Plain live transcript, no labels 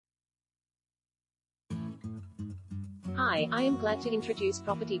Hi, I am glad to introduce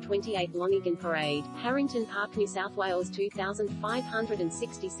Property 28 Lonigan Parade, Harrington Park, New South Wales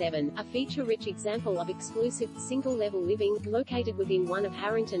 2567, a feature-rich example of exclusive, single-level living, located within one of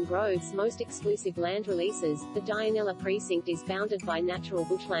Harrington Grove's most exclusive land releases. The Dianella precinct is bounded by natural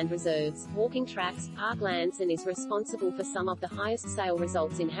bushland reserves, walking tracks, parklands and is responsible for some of the highest sale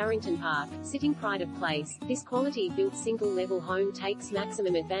results in Harrington Park, sitting pride of place. This quality-built single-level home takes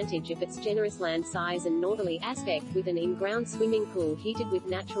maximum advantage of its generous land size and northerly aspect, with an in-ground swimming pool heated with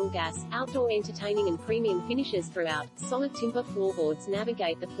natural gas, outdoor entertaining and premium finishes throughout. Solid timber floorboards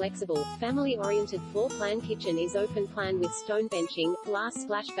navigate the flexible, family-oriented floor plan. Kitchen is open plan with stone benching, glass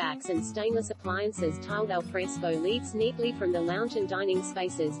splashbacks and stainless appliances. Tiled al fresco leads neatly from the lounge and dining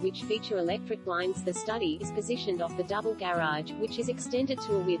spaces, which feature electric blinds. The study is positioned off the double garage, which is extended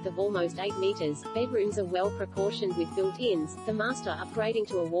to a width of almost 8 meters. Bedrooms are well proportioned with built-ins, the master upgrading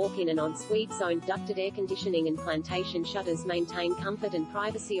to a walk-in and ensuite zone. Ducted air conditioning and plantation shutters maintain comfort and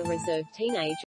privacy. A reserved teenage